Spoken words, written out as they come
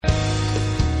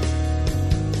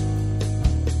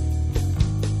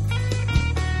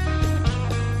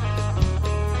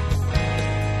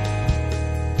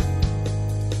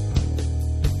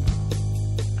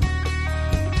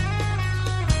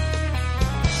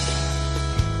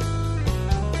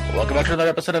Welcome back to another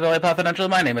episode of LA Confidential.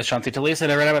 My name is Chauncey Talese,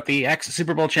 and I write about the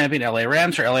ex-Super Bowl champion LA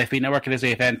Rams for LAFB Network. It is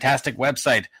a fantastic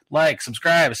website. Like,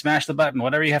 subscribe, smash the button,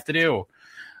 whatever you have to do.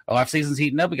 Off-season's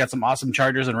heating up. We got some awesome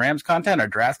Chargers and Rams content. Our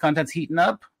draft content's heating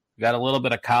up. We got a little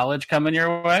bit of college coming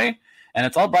your way. And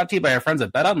it's all brought to you by our friends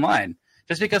at Bet Online.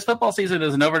 Just because football season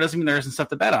isn't over doesn't mean there isn't stuff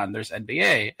to bet on. There's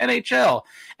NBA, NHL,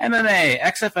 MMA,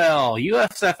 XFL,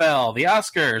 USFL, the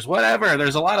Oscars, whatever.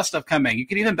 There's a lot of stuff coming. You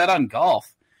can even bet on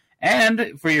golf.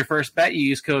 And for your first bet, you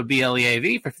use code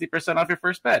BLEAV for 50% off your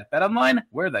first bet. Bet Online,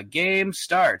 where the game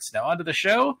starts. Now on to the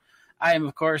show. I am,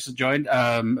 of course, joined,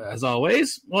 as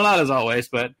always, well, not as always,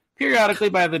 but periodically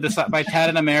by Tad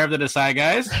and Amer of the Desai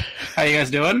guys. How you guys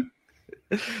doing?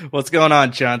 What's going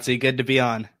on, Chauncey? Good to be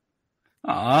on.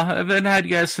 Aw, I've been had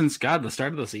you guys since, the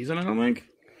start of the season, I don't think.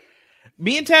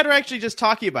 Me and Tad were actually just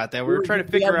talking about that. We were trying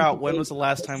to figure out when was the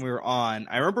last time we were on.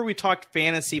 I remember we talked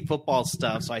fantasy football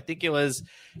stuff, so I think it was,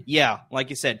 like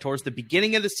you said, towards the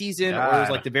beginning of the season, or it was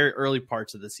like the very early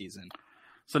parts of the season.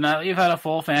 So now that you've had a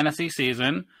full fantasy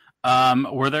season,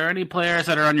 were there any players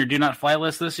that are on your do not fly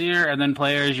list this year, and then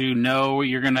players you know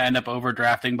you're going to end up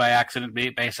overdrafting by accident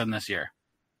based on this year?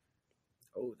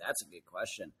 Oh, that's a good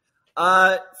question.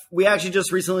 We actually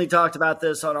just recently talked about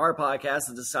this on our podcast,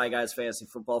 the Desai Guys Fantasy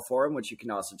Football Forum, which you can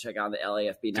also check out on the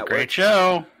LAFB Network. Great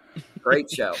show.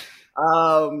 Great show.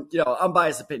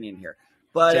 Unbiased opinion here.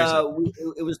 But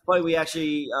it was funny. We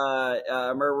actually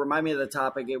remind me of the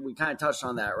topic. We kind of touched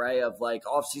on that, right? Of like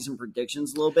off-season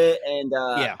predictions a little bit. And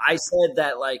I said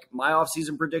that like my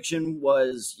off-season prediction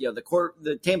was,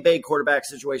 the Tampa Bay quarterback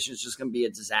situation is just going to be a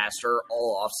disaster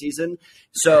all off-season.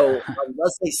 So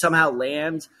unless they somehow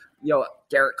land,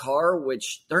 Derek Carr,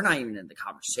 which they're not even in the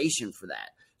conversation for that.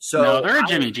 So no, they're a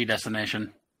Jimmy G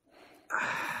destination.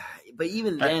 But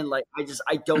even then,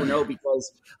 I don't know,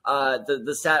 because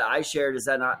the stat I shared is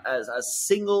that not as a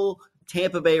single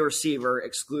Tampa Bay receiver,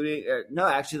 excluding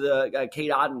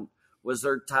Kate Otten was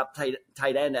their top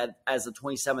tight end as the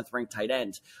 27th ranked tight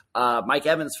end. Mike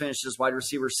Evans finished as wide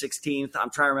receiver 16th.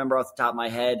 I'm trying to remember off the top of my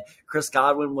head. Chris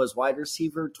Godwin was wide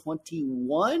receiver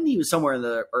 21. He was somewhere in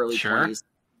the early 20s.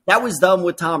 That was done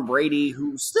with Tom Brady,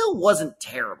 who still wasn't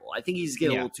terrible. I think he's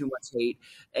getting a little too much hate.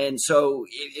 And so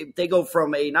if they go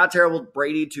from a not terrible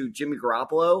Brady to Jimmy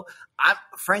Garoppolo,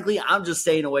 I'm just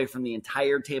staying away from the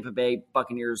entire Tampa Bay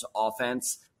Buccaneers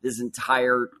offense this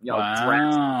entire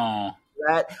draft.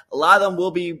 A lot of them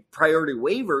will be priority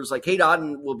waivers. Like Kate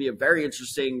Otten will be a very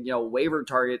interesting waiver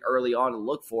target early on to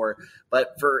look for.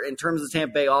 But in terms of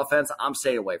Tampa Bay offense, I'm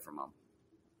staying away from them.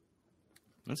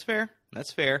 That's fair.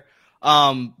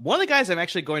 One of the guys I'm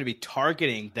actually going to be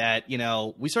targeting that,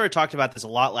 we sort of talked about this a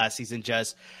lot last season,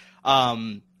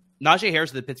 Najee Harris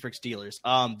of the Pittsburgh Steelers.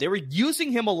 They were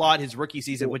using him a lot his rookie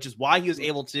season, which is why he was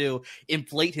able to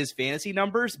inflate his fantasy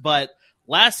numbers. But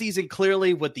last season,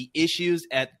 clearly with the issues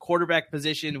at quarterback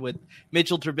position with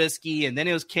Mitchell Trubisky, and then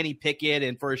it was Kenny Pickett,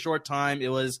 and for a short time it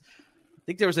was, I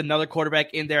think there was another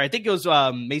quarterback in there. I think it was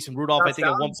Mason Rudolph, at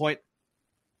one point.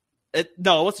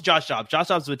 No, it wasn't Josh Dobbs. Josh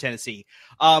Dobbs was with Tennessee.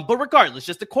 But regardless,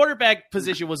 just the quarterback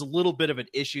position was a little bit of an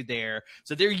issue there.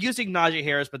 So they're using Najee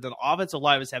Harris, but then the offensive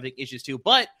line was having issues too.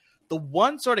 But the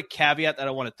one sort of caveat that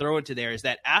I want to throw into there is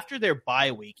that after their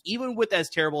bye week, even with as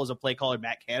terrible as a play caller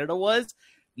Matt Canada was,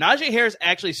 Najee Harris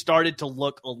actually started to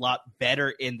look a lot better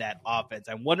in that offense.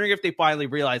 I'm wondering if they finally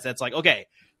realize that's like, okay,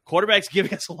 quarterback's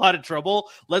giving us a lot of trouble.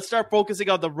 Let's start focusing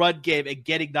on the run game and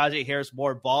getting Najee Harris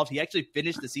more involved. He actually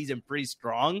finished the season pretty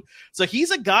strong. So he's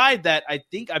a guy that I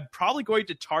think I'm probably going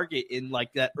to target in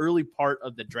like that early part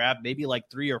of the draft, maybe like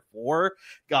 3 or 4,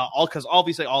 because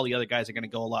obviously all the other guys are going to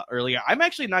go a lot earlier. I'm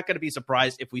actually not going to be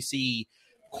surprised if we see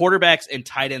quarterbacks and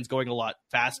tight ends going a lot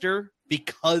faster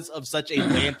because of such a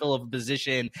landfill of a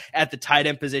position at the tight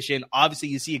end position. Obviously,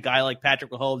 you see a guy like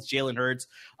Patrick Mahomes, Jalen Hurts,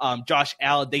 Josh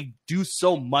Allen. They do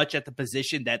so much at the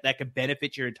position that could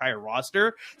benefit your entire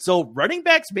roster. So running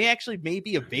backs may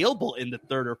be available in the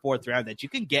 3rd or 4th round that you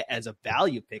can get as a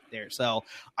value pick there. So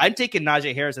I'm taking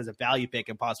Najee Harris as a value pick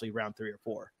in possibly round 3 or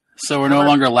 4. So we're no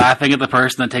longer laughing at the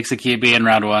person that takes a QB in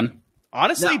round 1?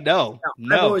 Honestly, no,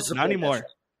 not anymore.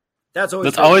 That's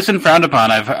always been frowned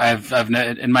upon. I've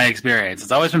in my experience,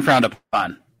 it's always been frowned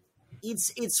upon.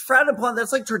 It's frowned upon.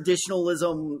 That's like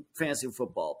traditionalism, fantasy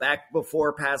football. Back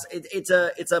before past, it's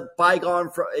a bygone.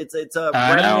 It's a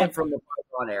remnant from the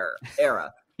bygone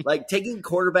era. Like taking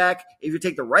quarterback, if you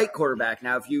take the right quarterback.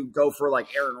 Now, if you go for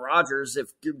like Aaron Rodgers,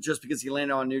 just because he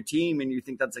landed on a new team and you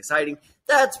think that's exciting,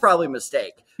 that's probably a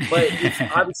mistake. But if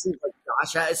obviously like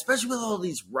Josh Allen, especially with all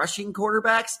these rushing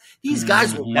quarterbacks. These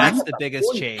guys will. That's the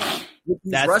biggest change.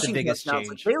 That's the biggest change.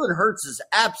 Like, Jalen Hurts is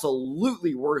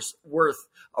absolutely worth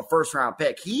a first-round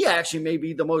pick. He actually may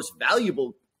be the most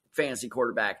valuable fantasy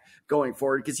quarterback going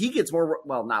forward because he gets more.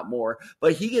 Well, not more,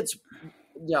 but he gets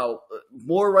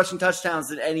more rushing touchdowns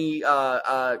than any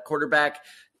quarterback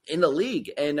in the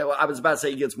league. And I was about to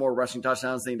say he gets more rushing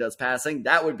touchdowns than he does passing.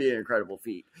 That would be an incredible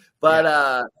feat.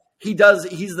 But he does.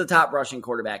 He's the top rushing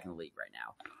quarterback in the league right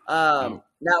now.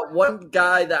 Now, one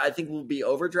guy that I think will be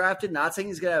overdrafted, not saying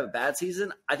he's going to have a bad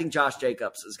season, I think Josh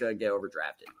Jacobs is going to get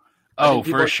overdrafted. Oh,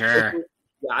 for sure.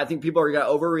 I think people are going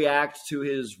to overreact to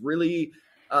his really,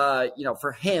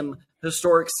 for him,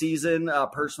 historic season,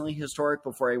 personally historic,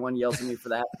 before anyone yells at me for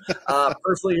that,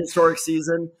 personally historic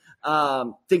season,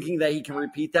 thinking that he can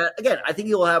repeat that. Again, I think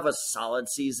he'll have a solid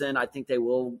season. I think they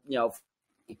will,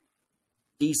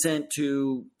 decent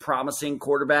to promising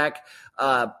quarterback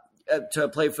to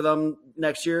play for them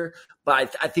next year.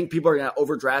 But I think people are going to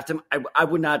overdraft him. I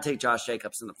would not take Josh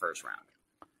Jacobs in the first round.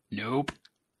 Nope.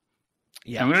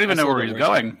 Yeah, we don't even know where he's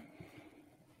going.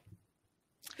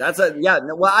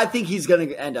 Well, I think he's going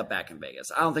to end up back in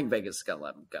Vegas. I don't think Vegas is going to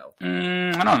let him go.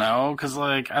 I don't know, because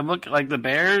I look like the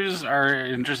Bears are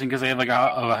interesting because they have like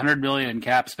 $100 million in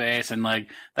cap space, and like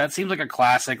that seems like a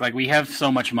classic. Like, we have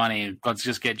so much money, let's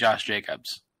just get Josh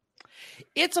Jacobs.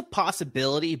 It's a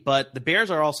possibility, but the Bears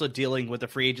are also dealing with the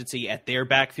free agency at their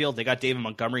backfield. They got David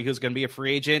Montgomery, who's going to be a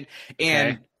free agent,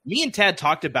 and me and Tad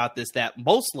talked about this, that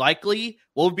most likely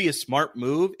what would be a smart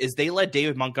move is they let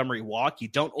David Montgomery walk. You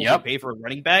don't overpay for a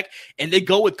running back, and they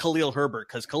go with Khalil Herbert,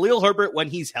 because Khalil Herbert, when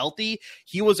he's healthy,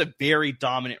 he was a very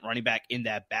dominant running back in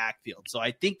that backfield. So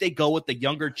I think they go with the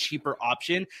younger, cheaper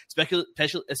option,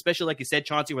 especially like you said,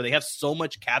 Chauncey, where they have so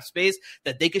much cap space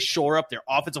that they could shore up their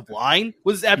offensive line,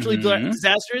 was absolutely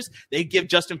disastrous. They give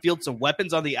Justin Fields some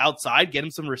weapons on the outside, get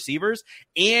him some receivers,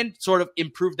 and sort of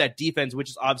improve that defense, which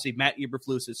is obviously Matt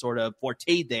Eberflus is sort of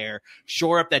forte there.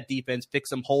 Shore up that defense, fix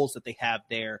some holes that they have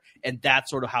there, and that's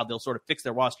sort of how they'll sort of fix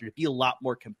their roster to be a lot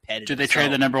more competitive. Did they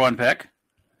trade the number one pick?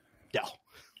 No.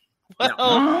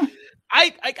 Well,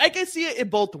 I can see it in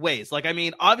both ways. Like, I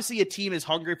mean, obviously a team is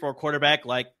hungry for a quarterback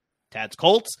like Tad's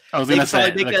Colts. I was going to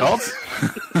say the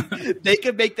Colts. They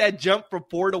could make that jump from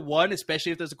 4 to 1,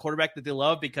 especially if there's a quarterback that they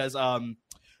love, because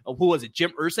who was it?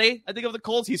 Jim Irsay, I think, of the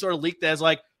Colts. He sort of leaked as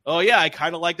like, oh, yeah, I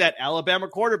kind of like that Alabama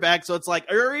quarterback. So it's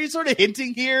like, are you sort of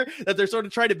hinting here that they're sort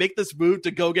of trying to make this move to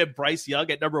go get Bryce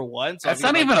Young at number 1? So that's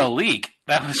not even a leak.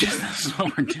 That's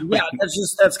what we're doing. Yeah,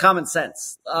 that's common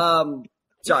sense.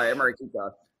 Sorry, I'm already keep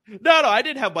going. No, I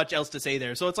didn't have much else to say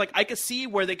there. So it's like I could see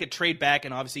where they could trade back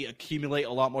and obviously accumulate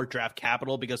a lot more draft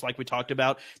capital, because like we talked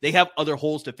about, they have other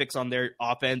holes to fix on their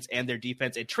offense and their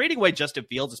defense. And trading away Justin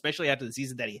Fields, especially after the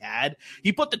season that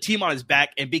he put the team on his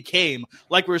back and became,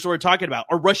 like we were sort of talking about,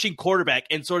 a rushing quarterback,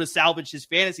 and sort of salvaged his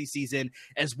fantasy season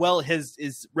as well as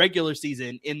his regular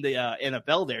season in the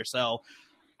NFL there. So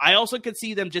I also could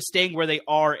see them just staying where they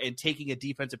are and taking a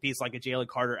defensive piece like a Jalen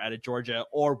Carter out of Georgia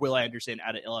or Will Anderson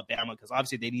out of Alabama, because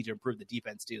obviously they need to improve the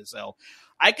defense too. So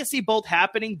I can see both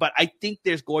happening, but I think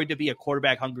there's going to be a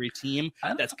quarterback-hungry team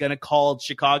that's going to call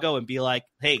Chicago and be like,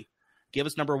 hey, give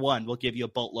us number 1. We'll give you a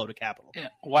boatload of capital. Yeah.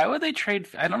 Why would they trade?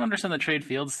 I don't understand the trade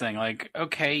Fields thing. Like,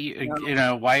 okay,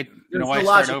 why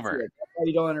start over? That's why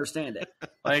you don't understand it.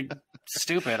 Like,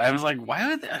 stupid. I was like,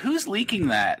 who's leaking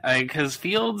that? Because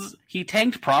Fields, he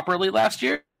tanked properly last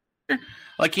year.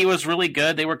 Like, he was really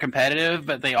good. They were competitive,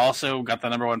 but they also got the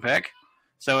number 1 pick.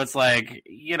 So it's like,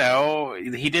 he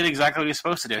did exactly what he was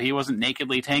supposed to do. He wasn't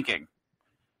nakedly tanking.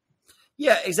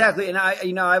 Yeah, exactly. And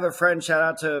I have a friend, shout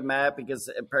out to Matt,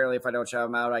 because apparently if I don't shout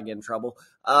him out, I get in trouble.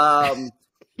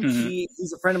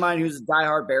 He's a friend of mine who's a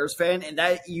diehard Bears fan, and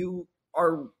that you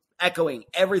are echoing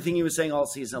everything he was saying all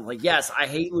season. I'm like, yes, I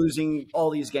hate losing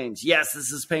all these games. Yes,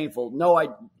 this is painful. No,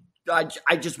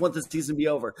 I just want this season to be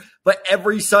over. But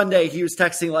every Sunday he was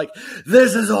texting like,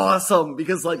 this is awesome,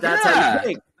 because like that's how you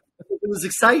think. It was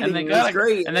exciting. And it was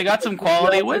great. And they got some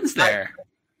quality wins there.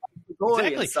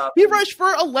 Exactly. He rushed for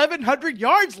 1,100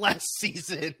 yards last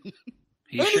season.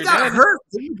 He got hurt.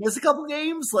 Did he miss a couple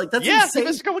games? Like, that's insane. He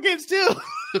missed a couple games too.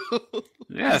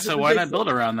 Yeah, so why not build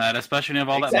around that, especially when you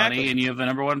have all that money and you have the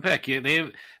number 1 pick?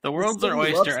 The world's their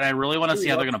oyster, and I really want to see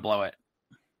how they're going to blow it.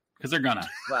 Because they're going to.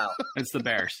 Wow. It's the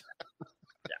Bears.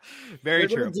 Yeah. Very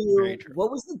true. What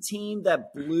was the team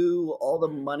that blew all the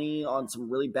money on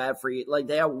some really bad free? Like,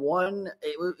 they had one,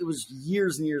 it was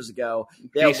years and years ago.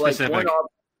 They had like one off.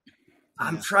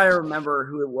 I'm trying to remember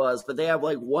who it was, but they have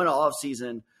like one off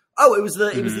season. Oh, it was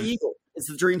the Eagles. It's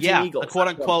the Dream Team Eagles. The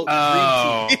quote-unquote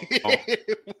Dream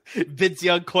Team. Vince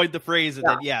Young coined the phrase, and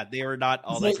then, they were not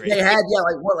all that great. They had,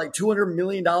 like $200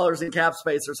 million in cap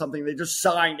space or something. They just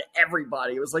signed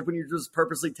everybody. It was like when you're just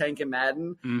purposely tanking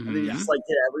Madden, and then you just, like,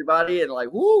 did everybody, and,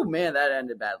 like, woo, man, that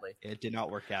ended badly. It did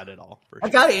not work out at all. I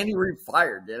got Andy Reid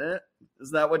fired, didn't it?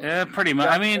 Isn't that what? Yeah, pretty much.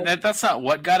 I mean, that's not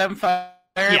what got him fired,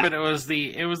 but it was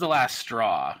the last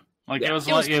straw. Like, it was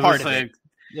part of it.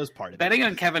 It was part of betting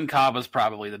on Kevin Cobb was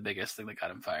probably the biggest thing that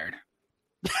got him fired.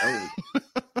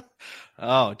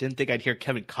 Didn't think I'd hear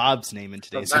Kevin Cobb's name in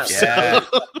today's episode. Yeah.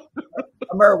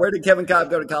 Amara, where did Kevin Cobb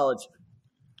go to college?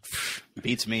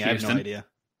 Beats me. Houston. I have no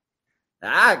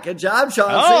idea. Good job,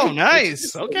 Sean. Oh,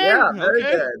 nice. Okay. Yeah, very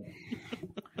good.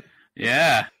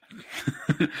 Yeah.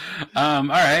 All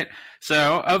right.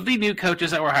 So, of the new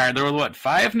coaches that were hired, there were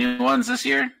 5 new ones this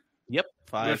year? Yep.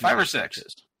 5 or 6.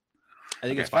 Coaches. I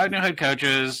think it's 5 new head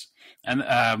coaches.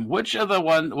 And which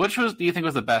do you think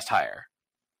was the best hire?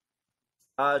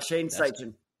 Shane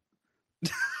Steichen.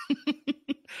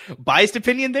 Biased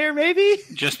opinion there, maybe?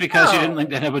 Just because you didn't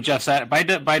link that up with Jeff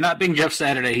Saturday. By not being Jeff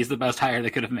Saturday, he's the best hire they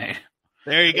could have made.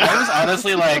 There you go. I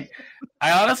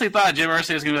honestly thought Jim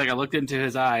Irsay was going to be I looked into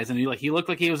his eyes, and he looked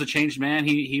like he was a changed man.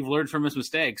 He learned from his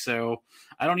mistakes, so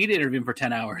I don't need to interview him for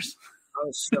 10 hours. I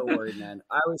was so worried, man.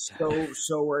 I was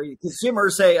so worried. Because Jim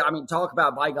Irsay, talk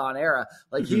about bygone era.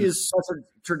 Like, he is such a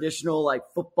traditional, like,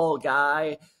 football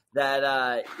guy that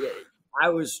I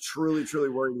was truly, truly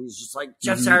worried. He's just like,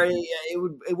 Jeff Saturday, it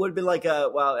would have been like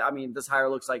this hire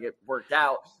looks like it worked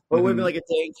out, but it would have been like a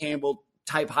Dan Campbell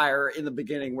type hire in the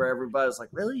beginning where everybody was like,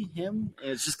 really? Him?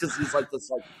 And it's just because he's like this,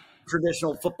 like,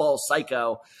 traditional football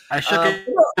psycho. I shook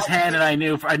his hand, and I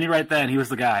knew right then he was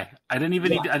the guy. I didn't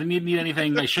even need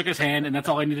anything. I shook his hand, and that's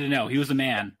all I needed to know. He was a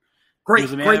man. Great, he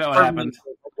was a man. Great. What happened?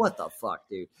 What the fuck,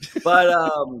 dude? But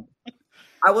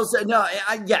I will say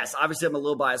yes. Obviously, I'm a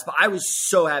little biased, but I was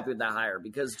so happy with that hire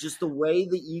because just the way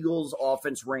the Eagles'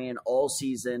 offense ran all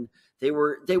season, they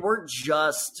weren't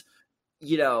just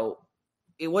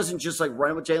it wasn't just like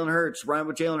run with Jalen Hurts.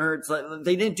 Like,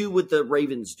 they didn't do what the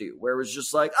Ravens do, where it was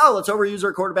just like, oh, let's overuse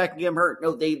our quarterback and get him hurt.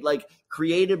 No, they like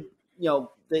created,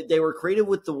 they were creative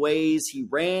with the ways he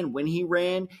ran. When he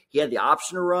ran, he had the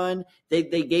option to run. They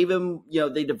gave him,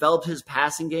 they developed his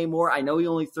passing game more. I know he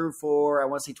only threw for, I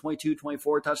want to say 22,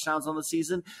 24 touchdowns on the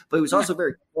season, but he was also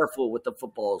very careful with the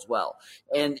football as well.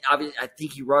 And I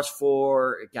think he rushed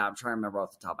for, I'm trying to remember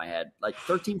off the top of my head, like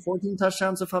 13, 14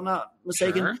 touchdowns, if I'm not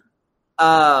mistaken. Sure.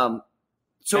 So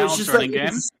it's just like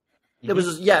it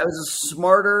was a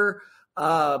smarter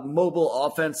mobile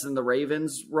offense than the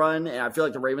Ravens run, and I feel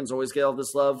like the Ravens always get all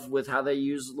this love with how they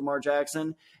use Lamar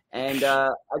Jackson, and I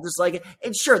just like it.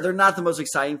 And sure, they're not the most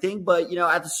exciting thing, but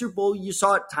at the Super Bowl you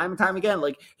saw it time and time again.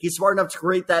 Like, he's smart enough to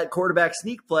create that quarterback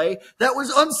sneak play that was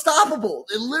unstoppable.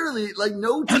 It literally, like,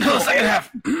 no team had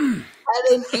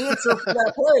an answer for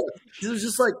that play. It was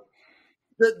just like.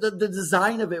 The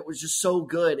design of it was just so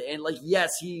good. And, like, yes,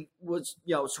 he was,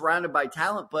 surrounded by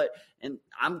talent, and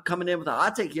I'm coming in with a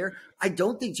hot take here. I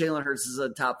don't think Jalen Hurts is a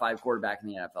top 5 quarterback in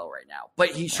the NFL right now, but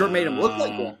he sure made him look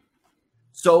like one.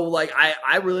 So, like,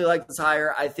 I really like this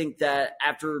hire. I think that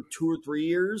after 2 or 3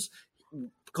 years,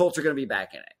 Colts are going to be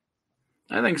back in it.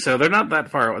 I think so. They're not that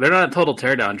far. They're not a total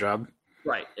teardown job.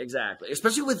 Right, exactly.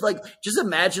 Especially with, like, just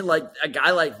imagine, like, a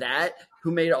guy like that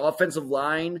who made an offensive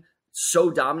line so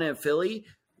dominant in Philly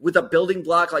with a building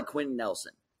block like Quentin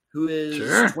Nelson, who is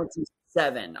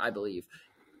 27, I believe.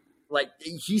 Like,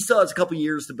 he still has a couple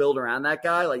years to build around that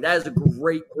guy. Like, that is a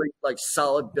great, like,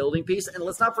 solid building piece. And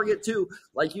let's not forget, too,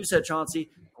 like you said, Chauncey,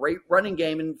 great running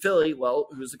game in Philly. Well,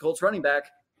 who's the Colts running back?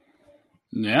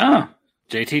 Yeah,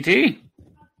 JTT.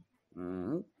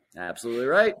 Absolutely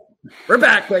right. We're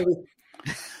back, baby.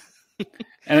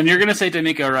 And then you're going to say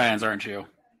D'Amico Ryans, aren't you?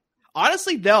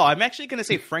 Honestly, no. I'm actually going to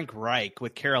say Frank Reich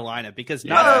with Carolina because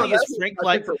not only is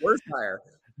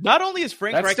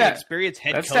Frank Reich an experienced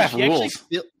head coach,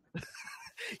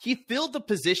 he filled the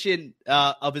position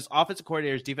of his offensive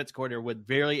coordinator, his defensive coordinator with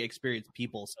very experienced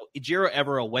people. So Ejiro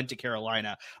Evero went to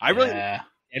Carolina. I really like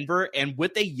Denver, and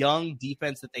with the young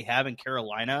defense that they have in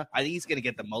Carolina, I think he's going to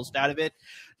get the most out of it.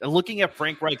 And looking at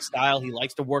Frank Reich's style, he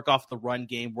likes to work off the run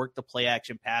game, work the play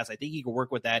action pass. I think he can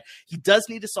work with that. He does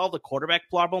need to solve the quarterback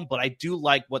problem, but I do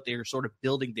like what they're sort of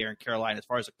building there in Carolina as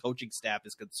far as the coaching staff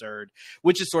is concerned,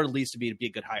 which is sort of leads to be a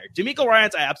good hire. D'Amico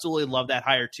Ryans, I absolutely love that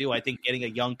hire too. I think getting a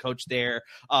young coach there,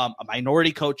 a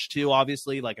minority coach too,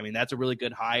 obviously. That's a really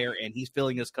good hire, and he's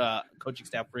filling his coaching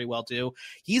staff pretty well too.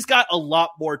 He's got a lot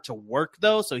more to work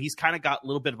though. Francisco, so he's kind of got a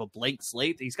little bit of a blank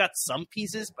slate. He's got some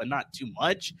pieces, but not too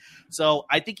much. So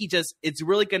I think it's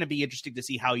really going to be interesting to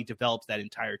see how he develops that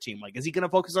entire team. Like, is he going to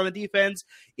focus on the defense?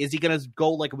 Is he going to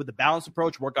go like with the balanced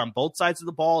approach, work on both sides of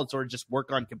the ball and sort of just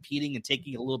work on competing and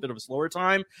taking a little bit of a slower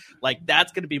time? Like,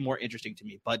 that's going to be more interesting to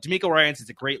me. But D'Amico Ryans is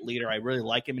a great leader. I really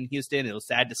like him in Houston. It was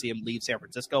sad to see him leave San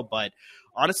Francisco, but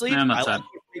honestly, I like what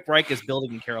Frank Reich is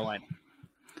building in Carolina.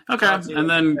 Okay, and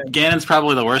then Gannon's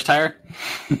probably the worst hire.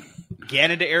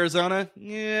 Gannon to Arizona?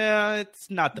 Yeah, it's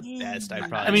not the best.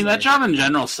 I mean, that job in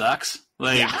general sucks.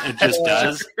 Like, it just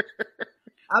does.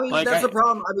 I mean, like, that's the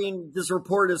problem. I mean, this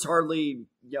report is hardly,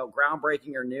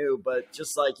 groundbreaking or new, but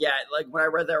just like when I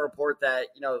read that report that,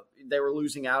 they were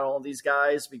losing out on all these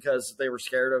guys because they were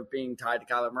scared of being tied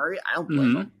to Kyler Murray, I don't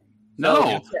blame them.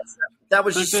 No. That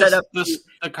was just set up. The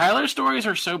Kyler stories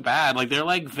are so bad. Like, they're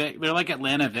like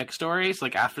Atlanta Vic stories,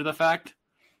 like after the fact.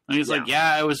 And he's like,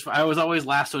 I was always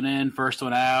last one in, first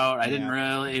one out. I didn't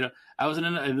really, I wasn't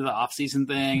into the offseason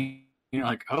thing.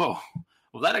 Like, oh,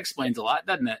 well, that explains a lot,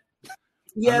 doesn't it?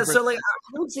 Yeah, 100%. So like,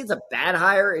 I would say it's a bad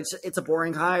hire. It's a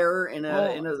boring hire in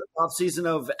a offseason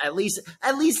of at least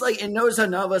like, and notice how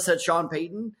none of us had Sean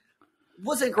Payton.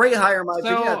 Wasn't a great hire in my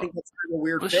opinion. I think that's kind of a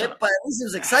weird fit, but at least it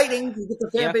was exciting. You get the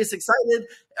fan base excited.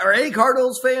 Are any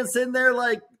Cardinals fans sitting there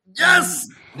like, yes,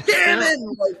 damn it?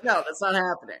 Like, no, that's not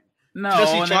happening. No,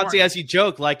 especially Chauncey, as you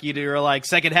joke, like you were like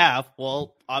second half.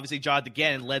 Well, obviously, Jonathan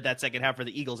Gannon led that second half for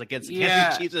the Eagles against the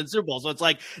Chiefs in the Super Bowl. So it's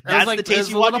like that's the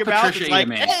taste you want in your mouth. It's like,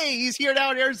 hey, he's here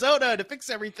now in Arizona to fix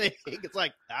everything. It's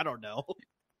like, I don't know.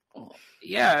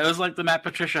 Yeah, it was like the Matt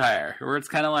Patricia hire, where it's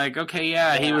kind of like,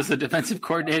 okay, he was the defensive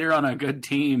coordinator on a good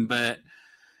team, but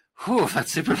that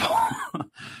Super Bowl.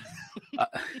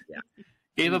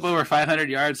 Gave up over 500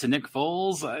 yards to Nick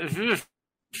Foles.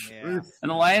 And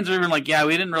the Lions were even like, we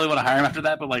didn't really want to hire him after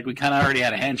that, but like we kind of already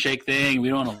had a handshake thing. We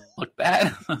don't want to look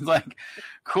bad. I was like,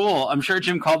 cool. I'm sure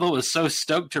Jim Caldwell was so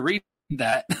stoked to read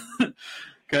that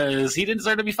because he didn't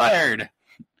deserve to be fired.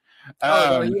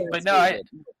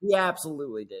 He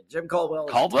absolutely did. Jim Caldwell.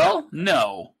 Caldwell?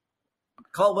 No.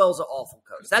 Caldwell's an awful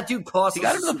coach. That dude cost. He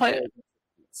got him to play.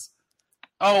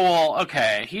 Oh well,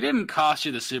 okay. He didn't cost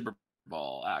you the Super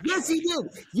Bowl. Actually. Yes, he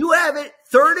did. You have it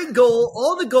 3rd and goal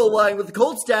on the goal line with the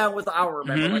Colts down. With like 3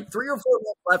 or 4 minutes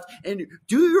left. And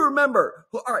do you remember?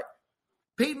 All right,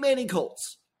 Peyton Manning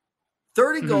Colts.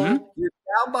 3rd and goal. You're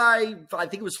down by I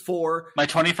think it was 4. My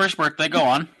 21st birthday. Go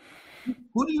on.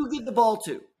 Who do you get the ball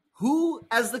to? Who,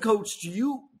 as the coach, do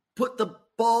you put the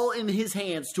ball in his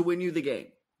hands to win you the game?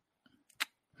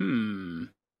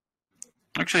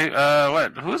 Actually,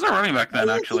 what? Who was our running back then,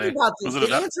 actually? The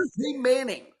answer is Peyton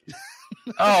Manning.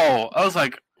 Oh, I was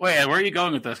like, wait, where are you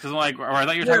going with this? Because I'm like, or I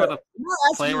thought you were talking about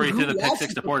the play where he threw the pick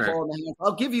six to Porter.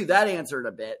 I'll give you that answer in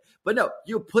a bit. But no,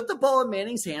 you put the ball in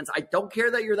Manning's hands. I don't care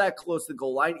that you're that close to the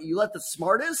goal line. You let the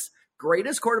smartest,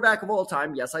 greatest quarterback of all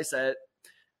time, yes, I said it,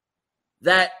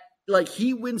 that like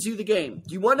he wins you the game.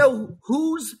 Do you want to know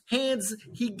whose hands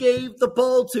he gave the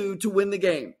ball to win the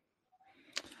game?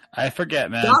 I forget,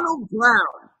 man. Donald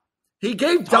Brown. He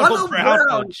gave Donald Brown.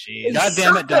 Oh, jeez. God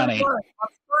damn it, Donnie.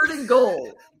 3rd and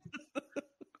goal.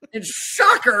 And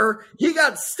shocker, he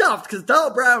got stuffed because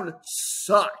Donald Brown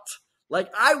sucked. Like,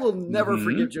 I will never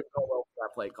forgive Jim Caldwell for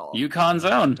that play call. UConn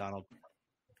zone. Donald.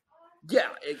 Yeah.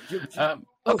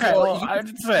 Okay, well, I'm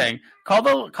just saying,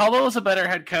 Caldwell was a better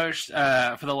head coach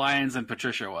for the Lions than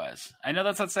Patricia was. I know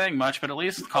that's not saying much, but at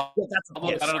least Caldwell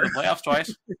got out of the playoffs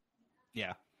twice.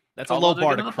 Yeah. That's a low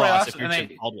bar to cross if you're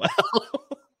Jim Caldwell.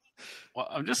 Well,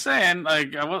 I'm just saying,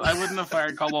 like, I wouldn't have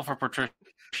fired Caldwell for Patricia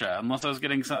unless I was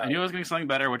getting I knew I was getting something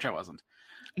better, which I wasn't.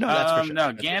 No, that's for sure.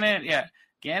 No,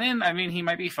 Gannon, I mean, he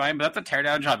might be fine, but that's a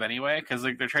teardown job anyway, because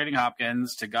like they're trading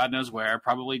Hopkins to God knows where,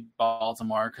 probably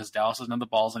Baltimore, because Dallas doesn't have the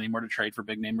balls anymore to trade for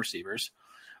big name receivers.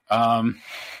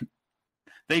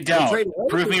 They don't.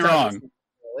 Prove me wrong.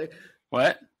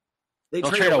 What? They'll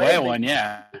trade away one,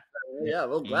 yeah. Yeah,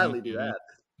 we'll gladly do that.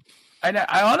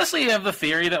 I honestly have the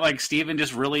theory that like Steven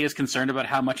just really is concerned about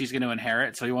how much he's going to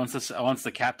inherit, so he wants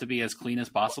the cap to be as clean as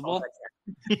possible.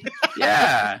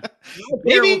 Yeah,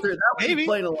 maybe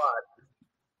playing a lot.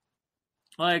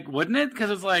 Like, wouldn't it? Because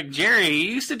it's like Jerry,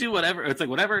 you used to do whatever. It's like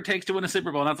whatever it takes to win a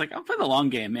Super Bowl, and I was like, I'm playing the long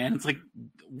game, man. It's like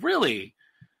really,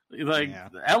 like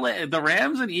LA, the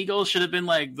Rams and Eagles should have been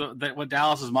like what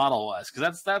Dallas's model was,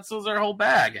 because that was their whole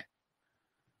bag.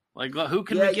 Like, who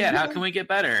can we get? How can we get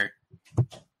better?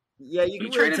 Yeah, you can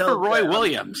traded for Roy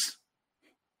Williams.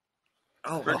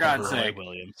 Oh, for God's sake,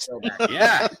 Williams.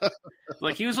 Yeah,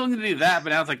 like he was willing to do that,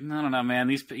 but now it's like, no, man.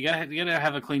 You gotta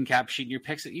have a clean cap sheet in your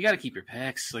picks. You gotta keep your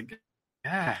picks. Like,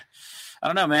 I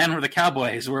don't know, man. We're the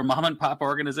Cowboys. We're a mom and pop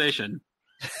organization.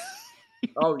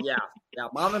 Oh yeah,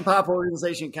 mom and pop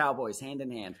organization Cowboys hand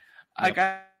in hand.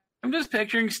 I'm just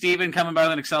picturing Steven coming by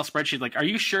with an Excel spreadsheet. Like, are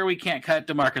you sure we can't cut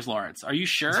DeMarcus Lawrence? Are you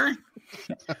sure?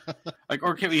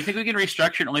 Or you think we can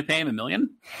restructure and only pay him $1 million?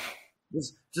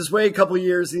 Just wait a couple of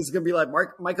years. He's going to be like,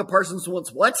 Micah Parsons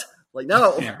wants what? Like,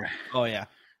 no. Yeah, right. Oh yeah.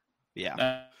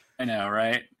 I know,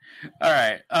 right? All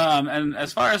right. And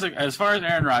as far as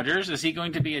Aaron Rodgers, is he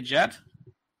going to be a Jet?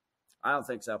 I don't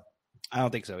think so. I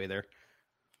don't think so either.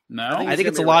 No, I think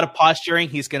it's a lot of posturing.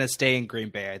 He's going to stay in Green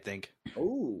Bay. I think.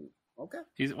 Ooh, okay.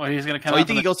 He's going to come. Oh, you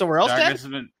think he goes somewhere else? I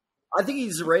think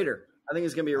he's a Raider. I think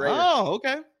he's going to be a Raider. Oh,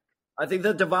 okay. I think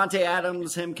the Devontae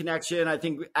Adams him connection. I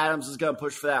think Adams is going to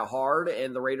push for that hard,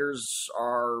 and the Raiders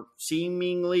are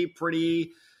seemingly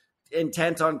pretty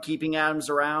intent on keeping Adams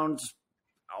around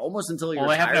almost until he retires.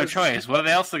 Well, they have no choice. What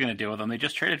else are they going to do with him? They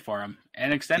just traded for him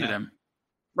and extended him.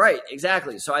 Right,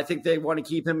 exactly. So I think they want to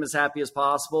keep him as happy as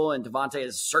possible, and Devontae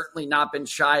has certainly not been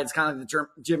shy. It's kind of like the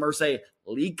Jim Irsay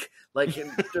leak. Like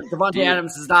Devontae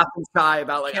Adams has not been shy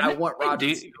about like I want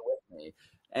Rodgers to go with me.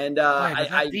 And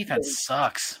that defense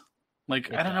sucks.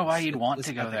 Like I don't know why you'd want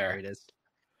to go there.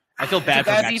 I feel bad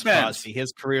for Max Crosby.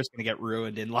 His career is going to get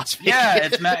ruined in Las Vegas. Yeah,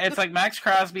 it's like Max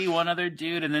Crosby, one other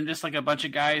dude, and then just like a bunch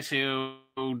of guys who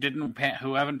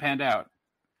haven't panned out.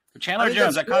 Chandler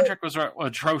Jones, that contract was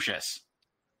atrocious.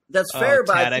 That's fair,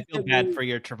 but I feel bad for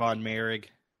your Trevon Merrick.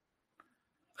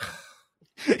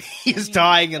 He's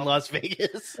dying in Las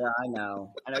Vegas. Yeah, I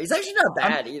know. He's actually not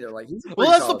bad either. Like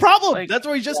that's the problem. Like, that's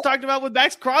what we just talked about with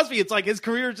Max Crosby. It's like his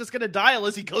career is just going to die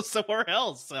unless he goes somewhere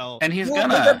else. So, and he's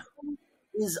gonna.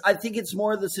 I think it's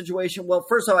more the situation. Well,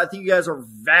 first off, I think you guys are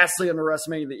vastly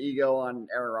underestimating the ego on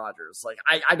Aaron Rodgers. Like,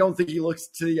 I don't think he looks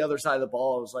to the other side of the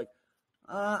ball. I was like,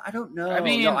 I don't know. I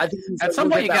mean, I think at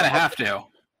some point you gotta have to.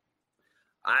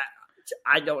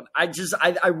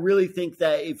 I really think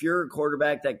that if you're a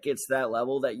quarterback that gets to that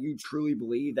level, that you truly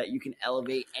believe that you can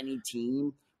elevate any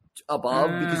team above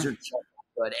because you're just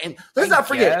good. And let's not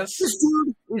forget, this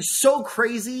dude is so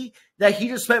crazy that he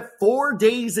just spent 4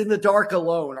 days in the dark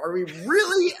alone. Are we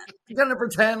really going to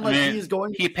pretend like he's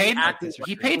going to He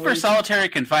paid for solitary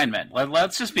confinement.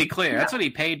 Let's just be clear. Yeah. That's what he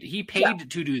paid. He paid to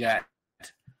do that.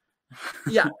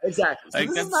 Yeah, exactly. So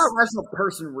this is not a rational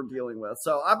person we're dealing with.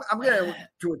 So I'm going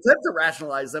to attempt to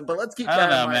rationalize them, but let's keep that in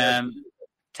mind. I don't know, man.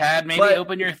 Tad, maybe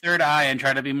open your third eye and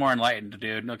try to be more enlightened,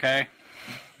 dude, okay?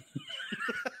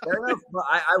 Fair enough. But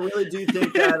I really do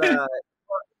think that you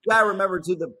got to remember,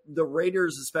 too, the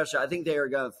Raiders especially, I think they are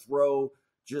going to throw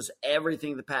just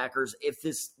everything the Packers if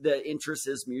the interest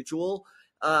is mutual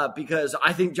because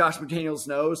I think Josh McDaniels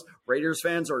knows Raiders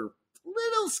fans are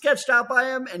little sketched out by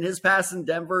him, and his pass in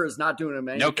Denver is not doing him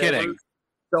any favors. Kidding.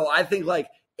 So I think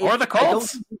or the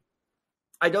Colts.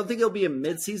 I don't think it'll be a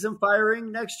midseason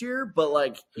firing next year, but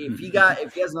if he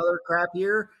has another crap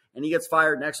year and he gets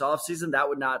fired next offseason, that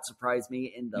would not surprise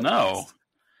me in the least.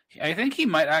 I think he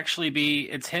might actually be.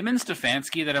 It's him and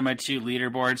Stefanski that are my two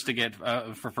leaderboards to get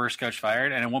for first coach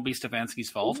fired, and it won't be Stefanski's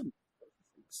fault.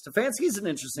 Stefanski's an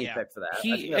interesting pick for that.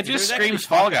 It just screams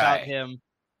fall guy. Him.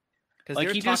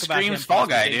 Like he just screams fall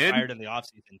guy, dude. Fired in the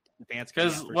offseason.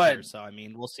 Because what? So I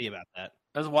mean, we'll see about that.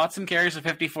 Because Watson carries a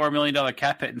 $54 million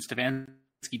cap hit, and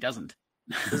Stefanski doesn't.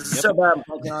 So bad. I'm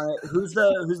poking on it. Who's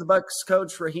the Bucks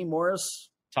coach? Raheem Morris.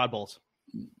 Todd Bowles.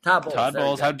 Todd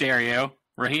Bowles. How dare you?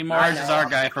 Raheem Morris is our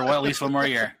guy for at least one more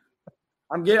year.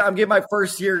 I'm getting my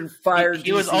first year fired.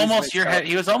 He was almost your head.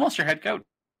 He was almost your head coach.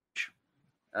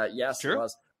 Yes, sure. It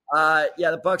was.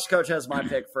 The Bucks coach has my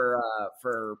pick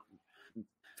for.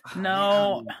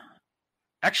 No.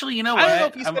 Actually, you know what? I don't know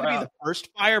if he's going to be the first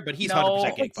fire, but he's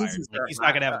 100% getting fired. He's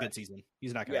not going to have a good season.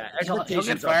 He's not going to. He'll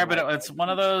get fired, but it's one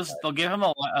of those. They'll give him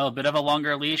a bit of a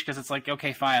longer leash because it's like,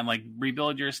 okay, fine, like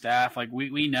rebuild your staff. Like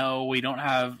we know we don't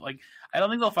have like. I don't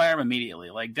think they'll fire him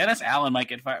immediately. Like Dennis Allen might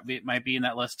get fired, might be in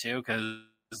that list too because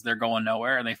they're going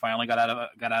nowhere and they finally got out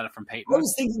of from Peyton. I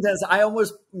was thinking Dennis. I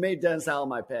almost made Dennis Allen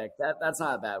my pick. That's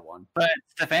not a bad one. But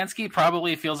Stefanski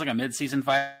probably feels like a midseason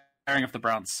firing if the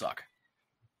Browns suck.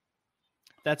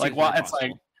 That's like it's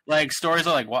like stories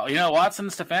are like, well, Watson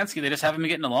and Stefanski, they just haven't been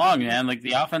getting along, man. Like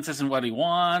the offense isn't what he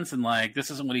wants, and like this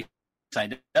isn't what he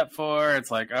signed up for. It's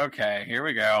like, okay, here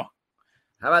we go.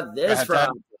 How about this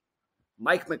from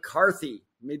Mike McCarthy,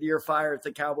 mid-year fire at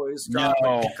the Cowboys? No.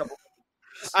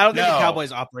 I don't think the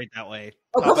Cowboys operate that way.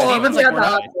 Oh, come on.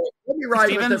 Let me ride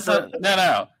with it.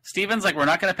 No. Steven's like, we're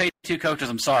not going to pay 2 coaches.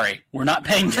 I'm sorry. We're not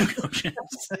paying 2 coaches.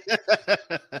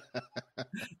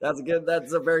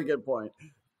 That's a very good point.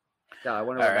 God, I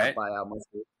wonder what that buyout must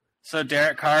be. So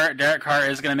Derek Carr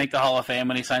is going to make the Hall of Fame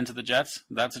when he signs to the Jets?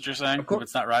 That's what you're saying? If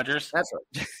it's not Rodgers? That's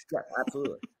right. Yeah,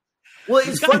 absolutely. Well,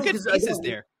 it's funny because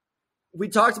there. we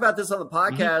talked about this on the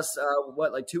podcast,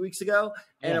 like 2 weeks ago,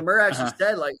 and Amir actually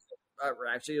said, like,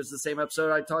 actually, it was the same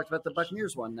episode I talked about the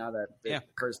Buccaneers one. Now that it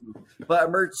occurs to me, but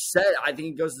Amir said, I think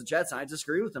he goes to the Jets, and I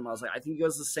disagree with him. I was like, I think he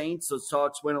goes to the Saints. Those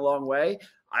talks went a long way.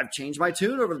 I've changed my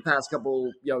tune over the past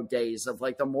couple days of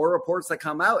like the more reports that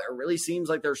come out, it really seems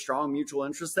like there's strong mutual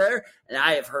interest there, and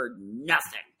I have heard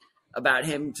nothing about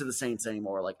him to the Saints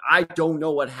anymore. Like, I don't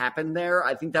know what happened there.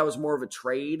 I think that was more of a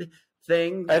trade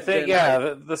thing. I think,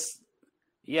 because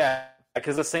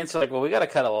the Saints are like, well, we got to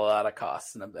cut a lot of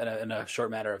costs in a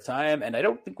short matter of time, and I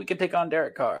don't think we can take on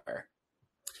Derek Carr.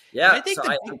 Yeah, and I think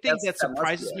the big thing that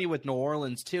surprises me with New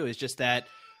Orleans too is just that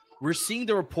we're seeing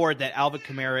the report that Alvin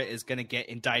Kamara is going to get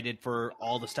indicted for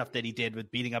all the stuff that he did with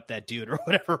beating up that dude or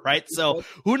whatever, right? So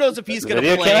who knows if he's going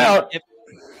to play?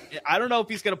 I don't know if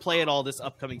he's going to play at all this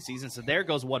upcoming season. So there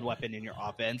goes one weapon in your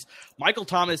offense. Michael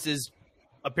Thomas is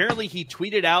apparently he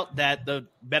tweeted out that the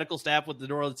medical staff with the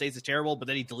New Orleans Saints is terrible, but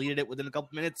then he deleted it within a couple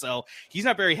minutes. So he's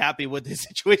not very happy with the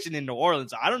situation in New Orleans.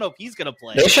 So I don't know if he's going to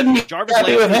play. They shouldn't be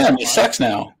happy with him. He sucks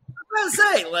now. I was going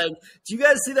to say, like, do you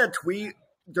guys see that tweet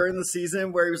during the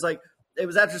season where he was like, it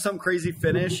was after some crazy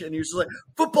finish, and he was just like,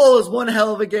 football is one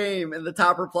hell of a game. And the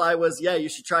top reply was, yeah, you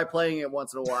should try playing it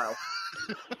once in a while.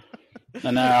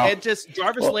 I know. And just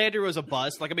Jarvis Landry was a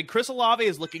bust. Like, I mean, Chris Olave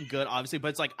is looking good, obviously, but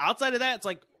it's like outside of that, it's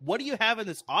like, what do you have in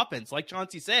this offense? Like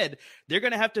Chauncey said, they're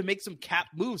going to have to make some cap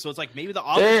moves. So it's like maybe the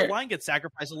offensive line gets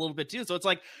sacrificed a little bit too. So it's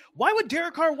like, why would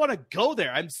Derek Carr want to go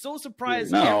there? I'm so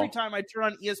surprised every time I turn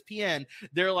on ESPN,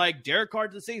 they're like, Derek Carr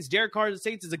to the Saints, Derek Carr to the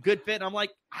Saints is a good fit. And I'm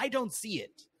like, I don't see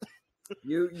it.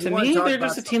 To me, they're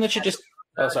just a team that should just.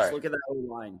 Oh, sorry. Look at that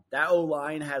O-line. That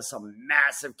O-line has some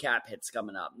massive cap hits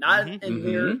coming up. Not in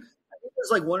here. I think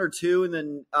there's like one or two and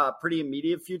then pretty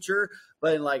immediate future.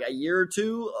 But in like a year or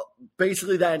two,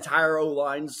 basically that entire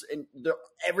O-line's and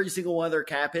every single one of their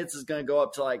cap hits is going to go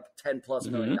up to like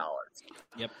 $10+ million.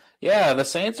 Yep. Yeah, the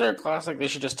Saints are classic. They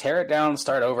should just tear it down and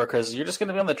start over because you're just going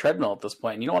to be on the treadmill at this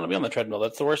point. And you don't want to be on the treadmill.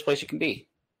 That's the worst place you can be.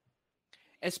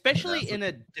 Especially in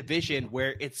a division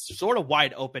where it's sort of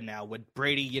wide open now with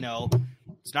Brady,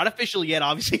 it's not official yet.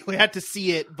 Obviously, we had to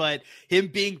see it, but him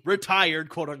being retired,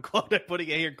 quote unquote, I'm putting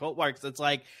it here in quote marks. It's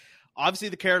like, obviously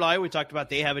the Carolina, we talked about,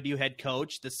 they have a new head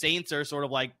coach. The Saints are sort of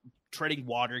like treading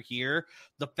water here.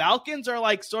 The Falcons are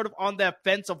like sort of on that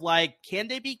fence of like, can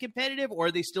they be competitive or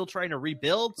are they still trying to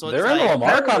rebuild? So they're in the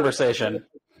Lamar conversation.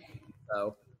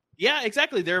 So. Yeah,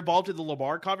 exactly. They're involved in the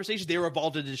Lamar conversation. They were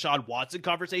involved in the Deshaun Watson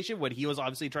conversation when he was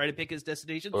obviously trying to pick his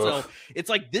destination. So it's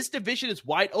like this division is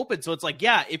wide open. So it's like,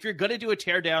 yeah, if you're going to do a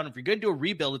teardown, if you're going to do a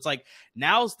rebuild, it's like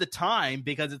now's the time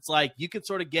because it's like you can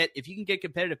sort of get, if you can get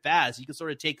competitive fast, you can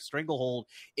sort of take stranglehold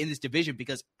in this division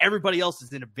because everybody else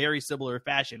is in a very similar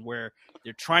fashion where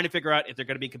they're trying to figure out if they're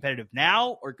going to be competitive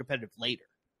now or competitive later.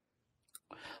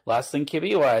 Last thing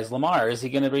QB-wise, Lamar, is he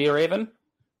going to be a Raven?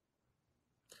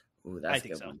 Ooh, that's I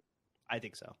think so. I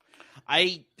think so.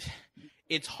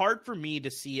 It's hard for me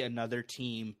to see another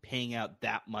team paying out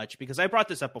that much because I brought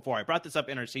this up before. I brought this up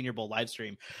in our Senior Bowl live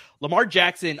stream. Lamar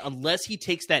Jackson, unless he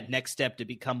takes that next step to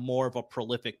become more of a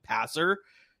prolific passer,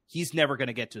 he's never going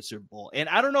to get to a Super Bowl. And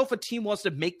I don't know if a team wants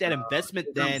to make that investment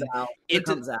then. It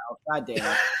comes out. God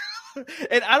damn it.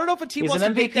 And I don't know if a team wants to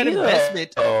make that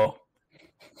investment.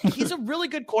 He's a really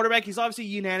good quarterback. He's obviously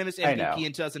unanimous MVP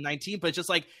in 2019, but it's just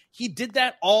like he did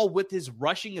that all with his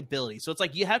rushing ability. So it's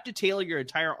like you have to tailor your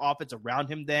entire offense around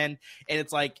him then. And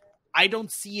it's like I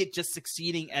don't see it just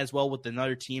succeeding as well with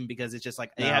another team because it's just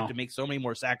like they have to make so many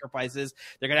more sacrifices.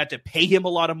 They're going to have to pay him a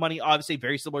lot of money, obviously,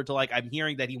 very similar to like I'm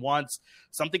hearing that he wants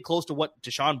something close to what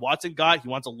Deshaun Watson got. He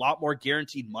wants a lot more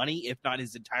guaranteed money, if not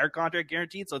his entire contract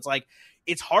guaranteed. So it's like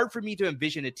it's hard for me to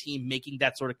envision a team making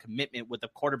that sort of commitment with a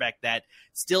quarterback that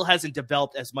still hasn't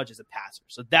developed as much as a passer.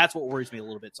 So that's what worries me a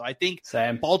little bit. So I think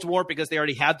Baltimore, because they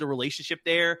already have the relationship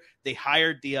there, they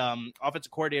hired the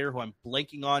offensive coordinator who I'm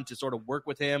blanking on to sort of work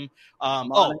with him. Todd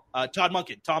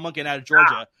Monken out of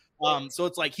Georgia. So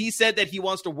it's like he said that he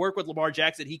wants to work with Lamar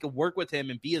Jackson. He can work with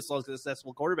him and be a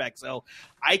successful quarterback. So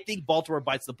I think Baltimore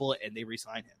bites the bullet and they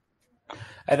re-sign him.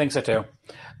 I think so too.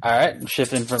 All right,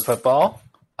 shifting from football.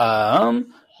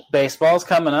 Baseball's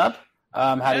coming up.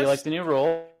 How do you like the new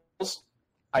rules?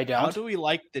 I don't. How do we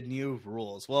like the new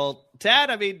rules? Well, Tad,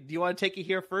 I mean, do you want to take it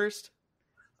here first?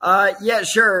 Yeah,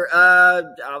 sure.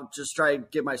 I'll just try to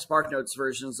get my Spark Notes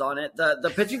versions on it.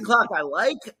 The pitching clock I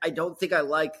like. I don't think I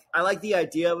like the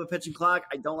idea of a pitching clock.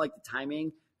 I don't like the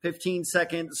timing. 15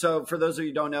 seconds. So for those of you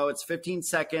who don't know, it's 15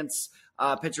 seconds.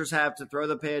 Pitchers have to throw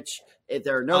the pitch. If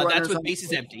there are no runners, that's with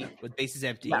bases empty. With bases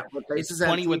empty, yeah, with bases it's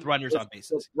 20 empty. with runners on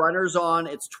bases. With runners on,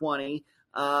 it's 20.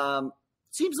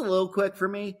 Seems a little quick for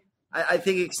me. I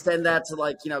think extend that to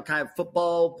like, kind of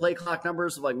football play clock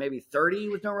numbers of like maybe 30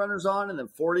 with no runners on and then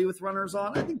 40 with runners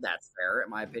on. I think that's fair in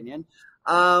my opinion.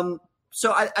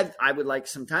 So I would like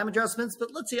some time adjustments,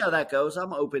 but let's see how that goes.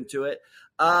 I'm open to it.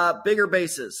 Bigger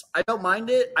bases. I don't mind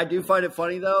it. I do find it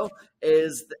funny though,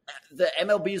 is the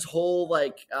MLB's whole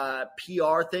like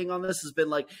PR thing on this has been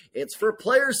like, it's for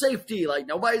player safety. Like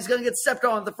nobody's going to get stepped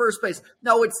on at the first base.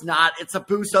 No, it's not. It's to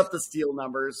boost up the steal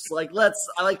numbers. Like player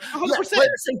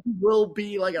safety will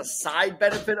be like a side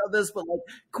benefit of this, but like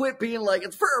quit being like,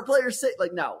 it's for player safety.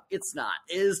 Like, no, it's not.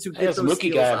 It is to get those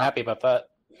Mookie guy. I'm happy about that.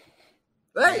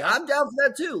 Hey, I'm down for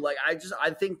that too. Like, I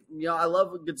think, I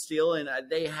love a good steal, and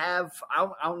they have. I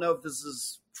don't know if this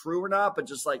is true or not, but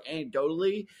just like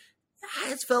anecdotally,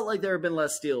 it's felt like there have been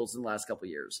less steals in the last couple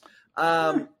of years.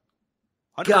 100%.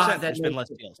 There's been less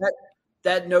steals.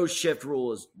 That no shift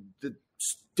rule is the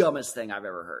dumbest thing I've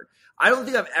ever heard. I don't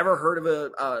think I've ever heard of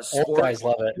a sport guys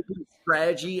love it.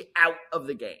 Strategy out of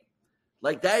the game.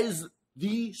 Like that is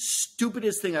the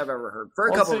stupidest thing I've ever heard for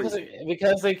a couple of reasons.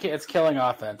 Because it's killing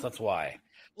offense. That's why.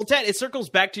 Well, Ted, it circles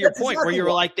back to your point where you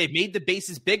were like, they made the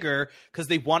bases bigger because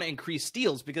they want to increase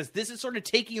steals, because this is sort of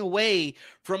taking away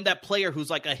from that player who's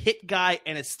like a hit guy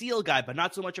and a steal guy, but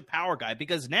not so much a power guy.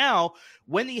 Because now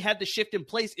when he had the shift in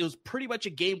place, it was pretty much a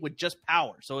game with just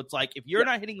power. So it's like, if you're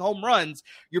not hitting home runs,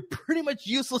 you're pretty much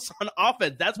useless on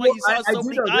offense. That's why you saw so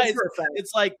many guys.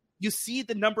 It's like, you see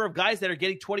the number of guys that are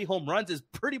getting 20 home runs is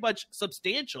pretty much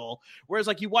substantial. Whereas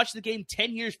like you watch the game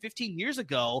 10 years, 15 years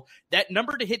ago, that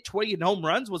number to hit 20 home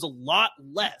runs was a lot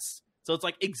less. So it's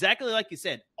like exactly like you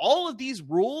said, all of these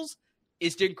rules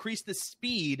is to increase the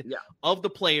speed of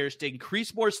the players, to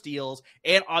increase more steals,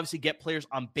 and obviously get players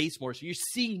on base more. So you're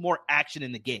seeing more action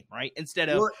in the game, right? Instead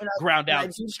of ground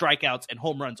outs, strikeouts, and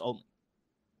home runs only.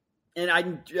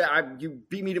 And you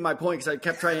beat me to my point because I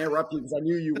kept trying to interrupt you because I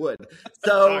knew you would.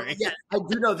 So, yeah, I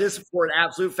do know this for an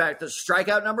absolute fact. The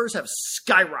strikeout numbers have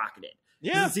skyrocketed.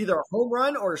 Yeah. It's either a home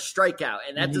run or a strikeout,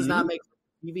 and that does not make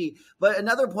TV. But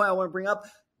another point I want to bring up,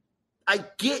 I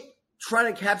get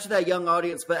trying to capture that young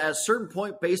audience, but at a certain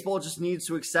point, baseball just needs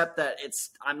to accept that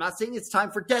I'm not saying it's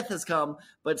time for death has come,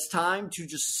 but it's time to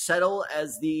just settle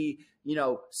as the,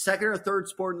 second or third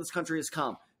sport in this country has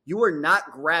come. You are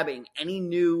not grabbing any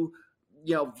new,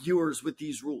 viewers with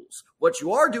these rules. What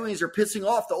you are doing is you're pissing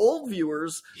off the old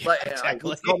viewers. I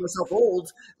call myself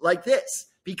old like this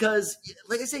because,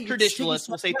 like I say, traditionalists.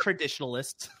 We'll say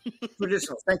traditionalists.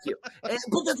 Traditionalists. Thank you. But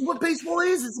that's what baseball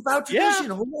is. It's about tradition.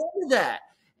 Hold on to that.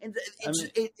 And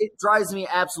it drives me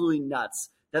absolutely nuts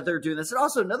that they're doing this. And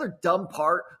also another dumb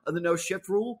part of the no shift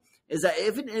rule is that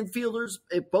if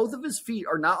if both of his feet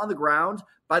are not on the ground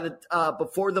by the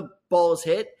before the ball is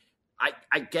hit,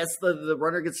 I guess the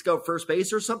runner gets to go first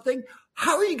base or something.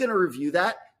 How are you going to review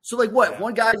that? So like what?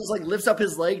 One guy just like lifts up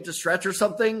his leg to stretch or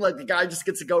something. Like the guy just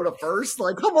gets to go to first.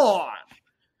 Like come on.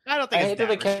 I don't think it's that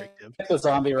restrictive. The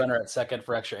zombie runner at second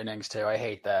for extra innings too. I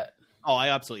hate that. Oh, I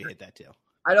absolutely hate that too.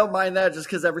 I don't mind that just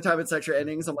because every time it's extra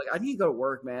innings, I'm like, I need to go to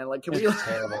work, man. Like, can we?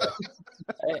 Terrible.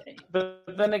 But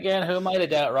then again, who am I to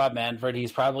doubt Rob Manfred?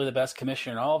 He's probably the best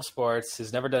commissioner in all of sports.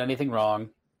 He's never done anything wrong.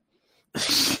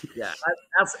 Yeah,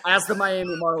 ask the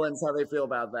Miami Marlins how they feel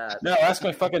about that. No, ask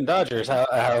my fucking Dodgers how.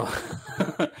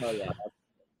 Oh yeah.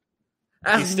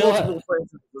 Ask multiple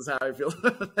franchises how I feel.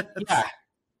 Yeah.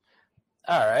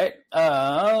 All right.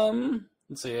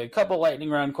 Let's see. A couple lightning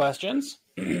round questions.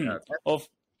 Okay. Well,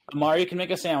 Amar, you can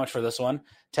make a sandwich for this one.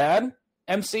 Tad,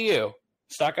 MCU,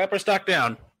 stock up or stock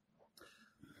down?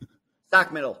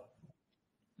 Stock middle.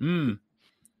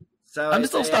 So I'm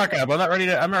still stock up. I'm not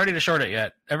ready to short it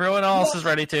yet. Everyone else is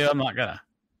ready to. I'm not gonna.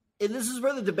 And this is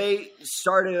where the debate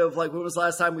started of like, when was the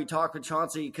last time we talked with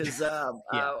Chauncey? Because I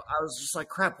was just like,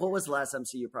 crap, what was the last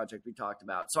MCU project we talked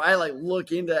about? So I like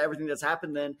look into everything that's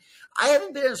happened. Then I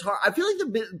haven't been as hard. I feel like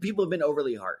the people have been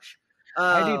overly harsh.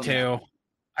 I do too.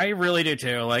 I really do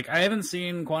too. Like I haven't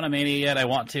seen Quantumania yet. I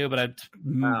want to, but I'm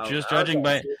just judging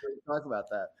by. Talk about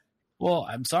that. Well,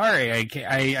 I'm sorry.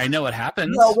 I know what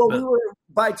happens. No, well, we were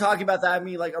by talking about that. I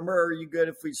mean, like, Amur, are you good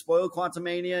if we spoil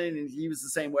Quantumania? And he was the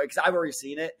same way because I've already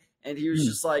seen it, and he was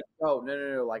just like, "Oh,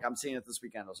 no, like I'm seeing it this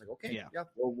weekend." I was like, "Okay, yeah,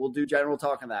 we'll do general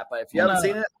talk on that." But if you haven't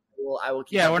seen it, I will.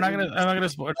 Keep we're not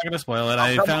gonna spoil it.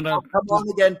 I found out. Come on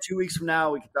again 2 weeks from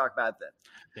now. We can talk about that.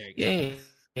 There you go.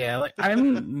 Yeah. Like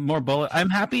I'm more bullish. I'm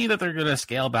happy that they're gonna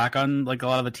scale back on like a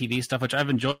lot of the TV stuff, which I've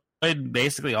enjoyed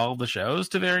basically all of the shows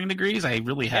to varying degrees. I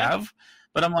really have.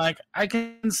 But I'm like, I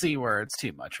can see where it's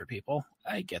too much for people.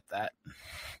 I get that.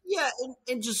 Yeah,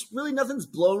 and just really nothing's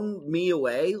blown me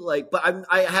away. Like, but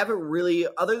I haven't really,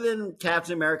 other than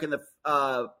Captain America and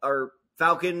the or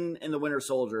Falcon and the Winter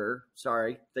Soldier.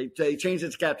 Sorry, they changed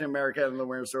it to Captain America and the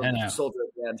Winter Soldier at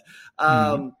the end.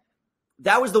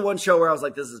 That was the one show where I was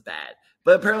like, this is bad.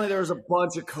 But apparently there was a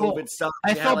bunch of COVID stuff.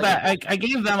 I felt bad. I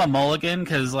gave them a mulligan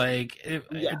because, like,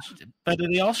 but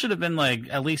they all should have been like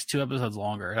at least 2 episodes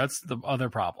longer. That's the other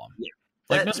problem. Yeah.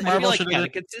 Like Miss Marvel should have the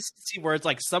consistency where it's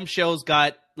like some shows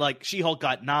got like She-Hulk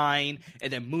got 9,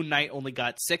 and then Moon Knight only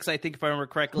got 6, I think, if I remember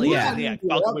correctly. Yeah.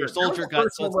 Falcon Winter Soldier got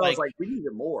so it's like, we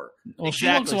needed more. Well, exactly.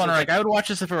 She-Hulk's one. Like I would watch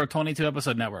this if it were a 22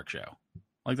 episode network show.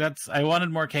 Like I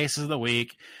wanted more cases of the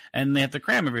week, and they have to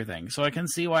cram everything. So I can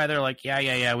see why they're like,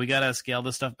 yeah, we got to scale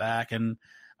this stuff back. And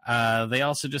they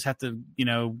also just have to,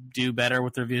 do better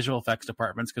with their visual effects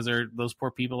departments because those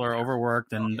poor people are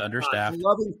overworked and understaffed.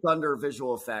 Love and Thunder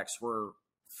visual effects were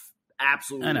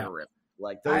absolutely horrific.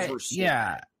 Like those were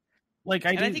Like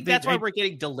I think that's why we're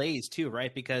getting delays too,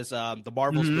 right? Because the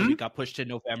Marvels movie got pushed to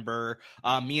November.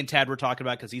 Me and Tad were talking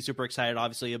about because he's super excited,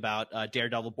 obviously, about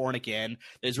Daredevil Born Again.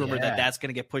 There's rumor that that's going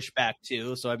to get pushed back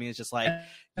too. So I mean, it's just like,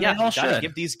 you got to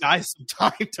give these guys some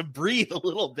time to breathe a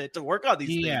little bit to work on these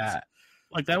things. Yeah,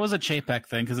 like that was a Chapek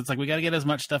thing because it's like we got to get as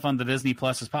much stuff on the Disney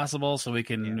Plus as possible so we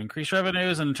can increase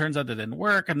revenues. And it turns out that didn't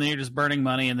work, and then you're just burning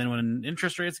money. And then when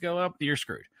interest rates go up, you're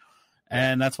screwed.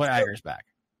 And that's why Iger's back.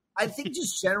 I think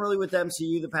just generally with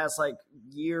MCU the past like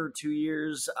year, 2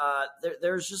 years,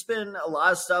 there's just been a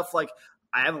lot of stuff like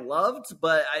I haven't loved,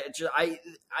 but I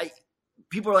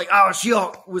people are like, oh,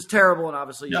 She-Hulk was terrible, and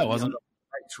obviously it wasn't.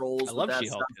 Trolls. I love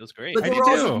She-Hulk. It was great. But there were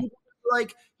also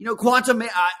like Quantum.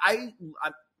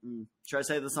 Should I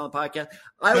say this on the podcast?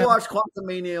 I watched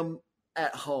Quantumanium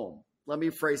at home. Let me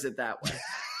phrase it that way.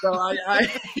 So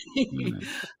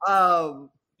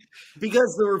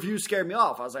because the review scared me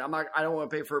off. I was like, I don't want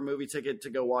to pay for a movie ticket to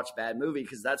go watch a bad movie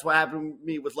because that's what happened to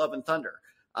me with Love and Thunder.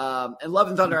 And Love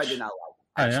and Thunder, I did not like.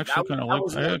 I actually kind of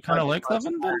like Love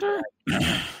and Thunder.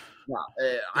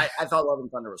 I thought Love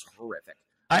and Thunder was horrific.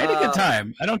 I had a good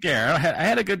time. I don't care. I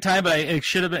had a good time, but it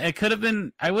should have been. It could have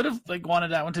been. I would have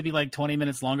wanted that one to be like 20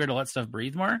 minutes longer to let stuff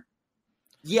breathe more.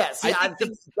 Yes, I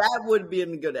think that would be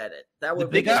a good edit. That would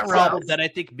be the biggest problem that I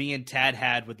think me and Tad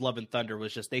had with Love and Thunder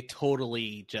was just they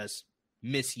totally just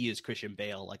misused Christian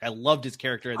Bale. Like I loved his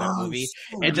character in that movie,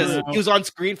 and he was on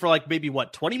screen for like maybe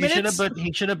 20 minutes.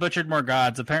 He should have butchered more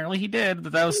gods. Apparently he did,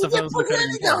 but that was stuff that was looking.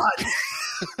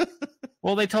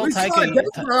 Well, they told Taika, and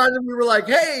we were like,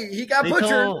 "Hey, he got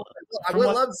butchered." I would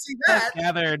love to see that.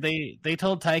 Gathered, they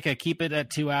told Taika keep it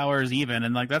at 2 hours even,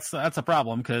 and like that's a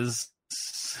problem because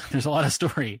there's a lot of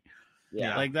story.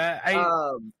 Yeah, like that.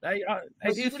 I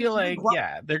do feel like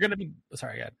they're gonna be.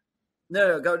 Sorry, God.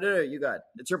 No, you got it.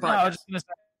 It's your podcast. No, I was just gonna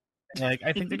say, like,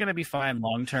 I think they're gonna be fine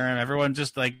long term. Everyone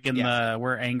just like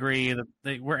we're angry.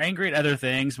 We're angry at other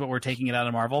things, but we're taking it out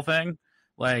of Marvel thing.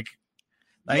 Like,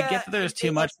 I get that there's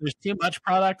too much. There's too much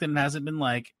product, and it hasn't been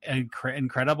like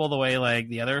incredible the way like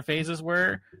the other phases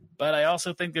were. But I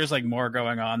also think there's like more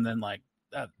going on than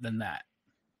that.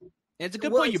 It's a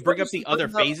good point you bring up the other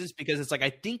phases because it's like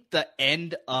I think the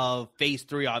end of phase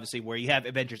 3, obviously, where you have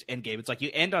Avengers Endgame, it's like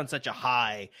you end on such a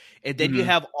high, and then you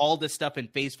have all this stuff in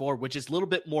phase 4, which is a little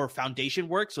bit more foundation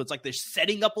work. So it's like they're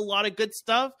setting up a lot of good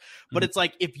stuff, but it's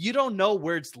like if you don't know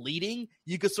where it's leading,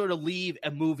 you could sort of leave a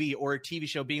movie or a TV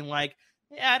show being like,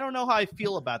 I don't know how I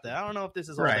feel about that. I don't know if this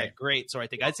is all that great. So I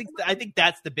think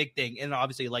that's the big thing, and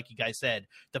obviously, like you guys said,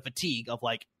 the fatigue of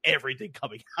like everything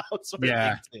coming out. It's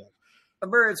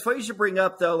funny you should bring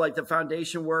up, though, like the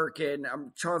foundation work, and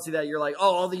I'm trying to see that you're like,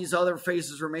 oh, all these other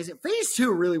phases were amazing. Phase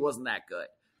 2 really wasn't that good.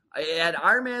 I had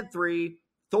Iron Man 3,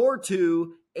 Thor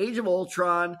 2, Age of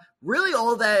Ultron. Really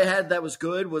all that it had that was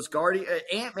good was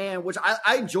Ant-Man, which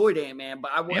I enjoyed Ant-Man, but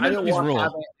I didn't want to have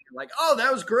Ant-Man. Like, oh,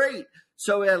 that was great.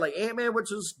 So we had like Ant-Man, which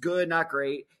was good, not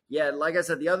great. Yeah, like I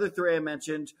said, the other 3 I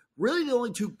mentioned, really the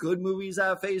only 2 good movies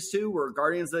out of phase 2 were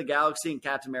Guardians of the Galaxy and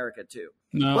Captain America 2.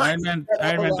 No, Iron Man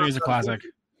 3 is a classic.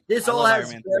 This all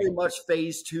has very much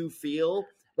phase 2 feel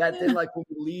that then like will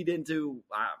lead into.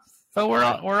 But we're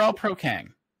all pro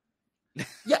Kang.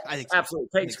 Yeah, I think absolutely.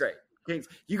 Kang's great.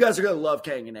 You guys are gonna love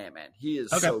Kang and Ant-Man. He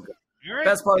is so good. Right.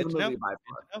 Best part of the movie by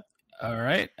far. All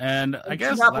right, and I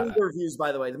guess not the reviews.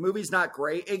 By the way, the movie's not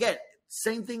great. Again,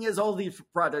 same thing as all these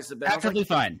projects have been. Actively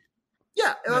fine.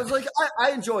 Yeah, and I was like,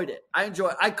 I enjoyed it.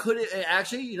 I couldn't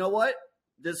actually. You know what?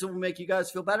 This will make you guys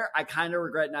feel better. I kind of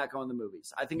regret not going to the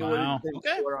movies. I think it would have been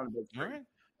cooler on a big screen.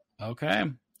 Okay.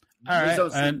 All right.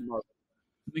 And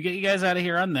we get you guys out of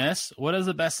here on this. What is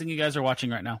the best thing you guys are watching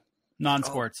right now?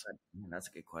 Non-sports. Oh, that's a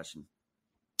good question.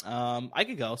 I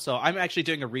could go. So I'm actually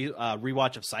doing a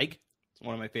rewatch of Psych. It's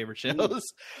one of my favorite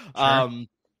shows. Sure.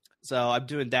 So I'm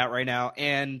doing that right now.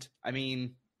 And I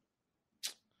mean,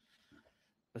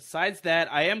 Besides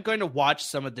that, I am going to watch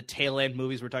some of the tail end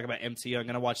movies. We're talking about MCU. I'm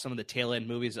going to watch some of the tail end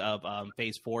movies of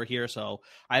Phase 4 here. So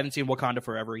I haven't seen Wakanda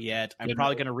Forever yet. I'm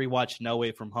probably going to rewatch No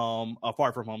Way From Home,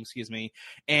 Far From Home, excuse me.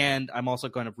 And I'm also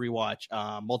going to rewatch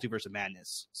Multiverse of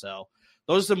Madness. So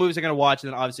those are the movies I'm going to watch.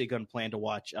 And then obviously going to plan to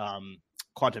watch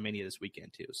Quantumania this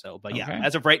weekend too. So, but yeah,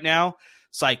 as of right now,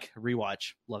 Psych,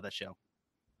 rewatch. Love that show.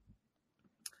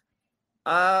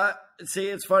 See,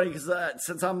 it's funny because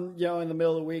since I'm in the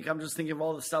middle of the week, I'm just thinking of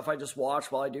all the stuff I just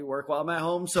watched while I do work while I'm at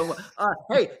home. So,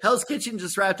 hey, Hell's Kitchen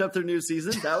just wrapped up their new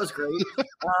season. That was great.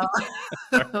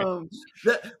 For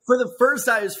the first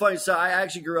time, it's funny. So, I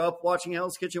actually grew up watching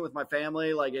Hell's Kitchen with my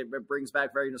family. Like, it brings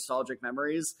back very nostalgic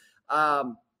memories.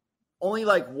 Only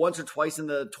like once or twice in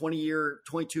the 22 year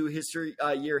history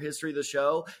of the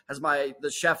show has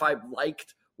the chef I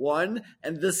liked won,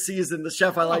 and this season the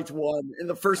chef I liked won in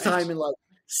the first time in like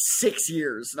 6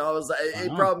 years, and I was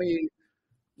it brought me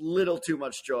little too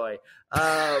much joy.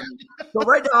 So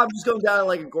right now I'm just going down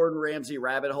like a Gordon Ramsay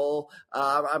rabbit hole.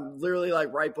 I'm literally like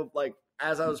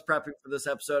as I was prepping for this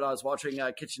episode, I was watching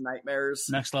Kitchen Nightmares.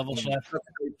 Next Level Chef. That's a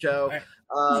great show.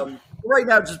 Right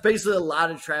now, just basically a lot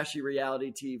of trashy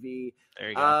reality TV. There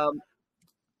you go.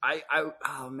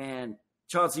 Oh man.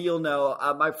 Chauncey, you'll know.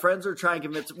 My friends are trying to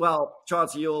convince. Well,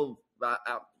 Chauncey,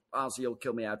 honestly, you'll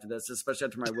kill me after this, especially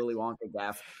after my Willy Wonka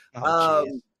gaffe.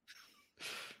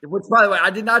 Which, by the way, I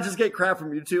did not just get crap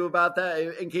from you two about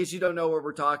that. In case you don't know what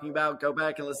we're talking about, go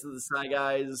back and listen to the Desai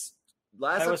guys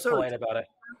last episode. I was polite about it.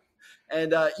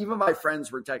 And even my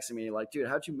friends were texting me like, "Dude,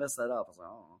 how'd you mess that up?" I was like,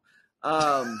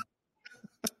 "Oh."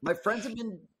 My friends have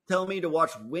been telling me to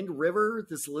watch Wind River,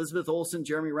 this Elizabeth Olsen,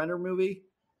 Jeremy Renner movie.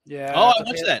 Yeah. Oh, I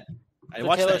watched that. I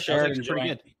watched that. That was pretty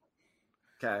good.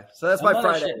 Okay, so that's my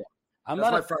Friday. I'm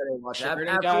not a Friday watch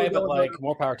guy, but like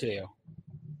more power to you.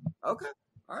 Okay,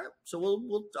 all right.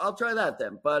 So I'll try that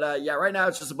then. But yeah, right now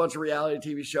it's just a bunch of reality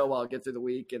TV show while I get through the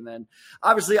week, and then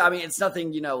obviously, I mean, it's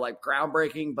nothing like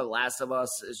groundbreaking, but Last of Us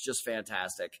is just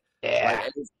fantastic. Yeah,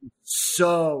 it's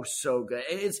so good.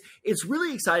 It's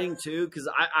really exciting too because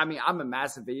I mean I'm a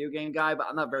massive video game guy, but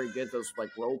I'm not very good at those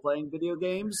like role playing video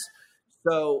games.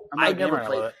 So I never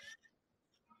played it.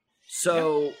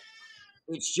 So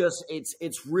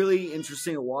it's really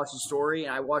interesting to watch the story,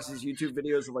 and I watch these YouTube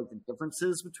videos of like the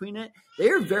differences between it. They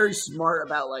are very smart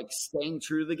about like staying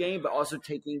true to the game, but also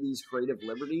taking these creative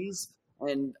liberties.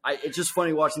 And it's just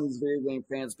funny watching these video game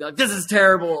fans be like, "This is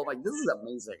terrible." I'm like, "This is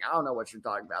amazing." I don't know what you're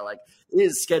talking about. Like, it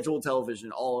is scheduled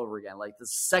television all over again. Like the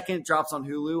second it drops on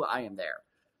Hulu, I am there.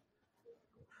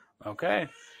 Okay,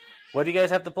 what do you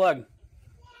guys have to plug?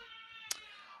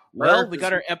 Well, we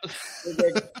got our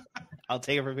episode. I'll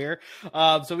take it from here.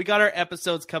 So we got our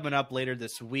episodes coming up later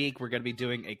this week. We're going to be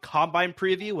doing a Combine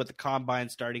preview with the Combine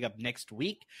starting up next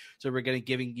week. So we're going to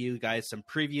giving you guys some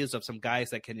previews of some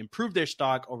guys that can improve their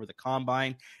stock over the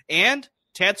Combine. And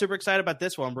Tad's super excited about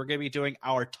this one. We're going to be doing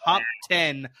our top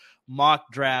 10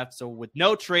 mock draft. So with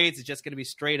no trades, it's just going to be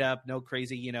straight up, no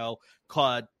crazy,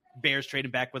 Bears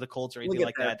trading back with the Colts or anything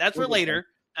like that. That's for later.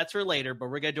 That's for later, but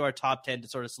we're going to do our top 10 to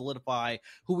sort of solidify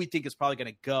who we think is probably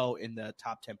going to go in the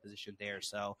top 10 position there.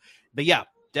 So, but yeah,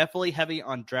 definitely heavy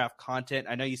on draft content.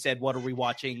 I know you said, what are we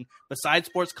watching besides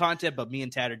sports content, but me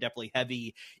and Tad are definitely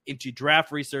heavy into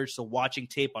draft research. So watching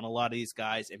tape on a lot of these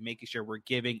guys and making sure we're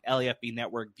giving LAFB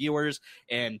Network viewers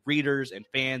and readers and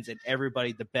fans and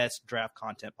everybody the best draft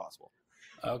content possible.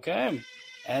 Okay.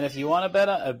 And if you want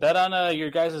to bet on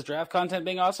your guys' draft content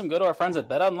being awesome, go to our friends at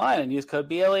Bet Online and use code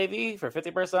BLAV for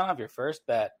 50% off your first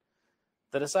bet.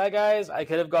 The Desai guys, I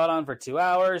could have gone on for 2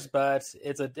 hours, but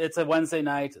it's a Wednesday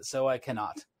night, so I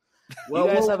cannot. Well,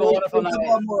 you guys have a wonderful night.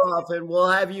 More often.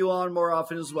 We'll have you on more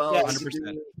often as well. Yeah,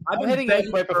 100%. I'm hitting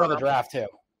it right before the draft too.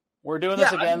 We're doing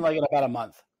this again like in about a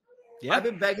month. Yeah, I've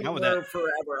been begging her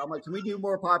forever. I'm like, can we do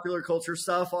more popular culture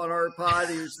stuff on our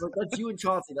pod? And he's like, that's you and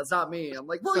Chauncey. That's not me. I'm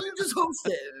like, well, you just host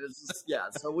it. It's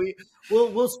just, so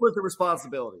we'll split the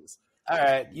responsibilities. All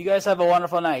right. You guys have a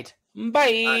wonderful night.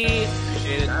 Bye.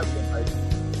 Appreciate it.